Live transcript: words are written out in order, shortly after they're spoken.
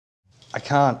I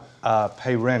can't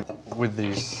pay rent with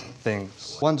these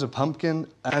things. One's a pumpkin,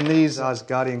 and these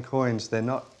Asgardian coins, they're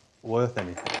not worth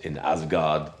anything. In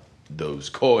Asgard, these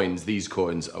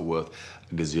coins are worth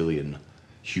a gazillion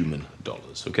human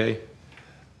dollars, okay?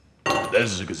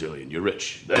 There's a gazillion, you're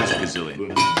rich. There's a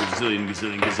gazillion.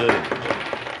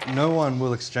 Gazillion. No one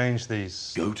will exchange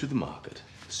these. Go to the market,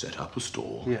 set up a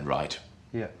stall, and write,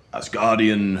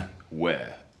 Asgardian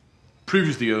ware.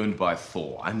 Previously owned by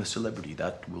Thor. I'm a celebrity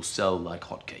that will sell like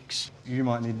hotcakes. You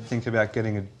might need to think about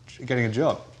getting a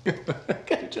job.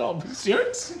 Get a job? Are you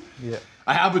serious? Yeah.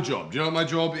 I have a job. Do you know what my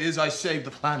job is? I save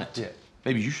the planet. Yeah.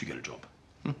 Maybe you should get a job.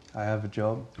 I have a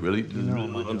job. Really? You know what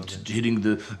my job is. Hitting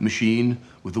the machine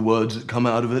with the words that come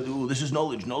out of it. Oh, this is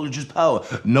knowledge. Knowledge is power.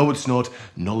 No, it's not.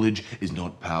 Knowledge is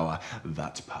not power.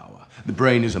 That's power. The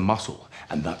brain is a muscle,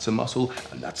 and that's a muscle,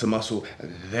 and that's a muscle.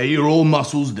 And they are all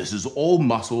muscles. This is all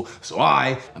muscle. So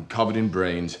I am covered in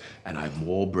brains, and I have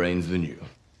more brains than you.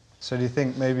 So do you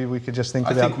think maybe we could just think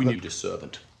I about... think we need a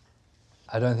servant.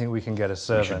 I don't think we can get a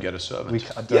servant. We should get a servant.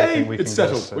 I don't think we can it's get a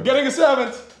settled. servant. We're getting a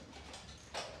servant.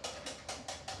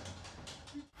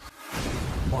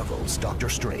 Marvel's Doctor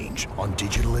Strange on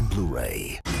digital and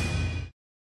Blu-ray.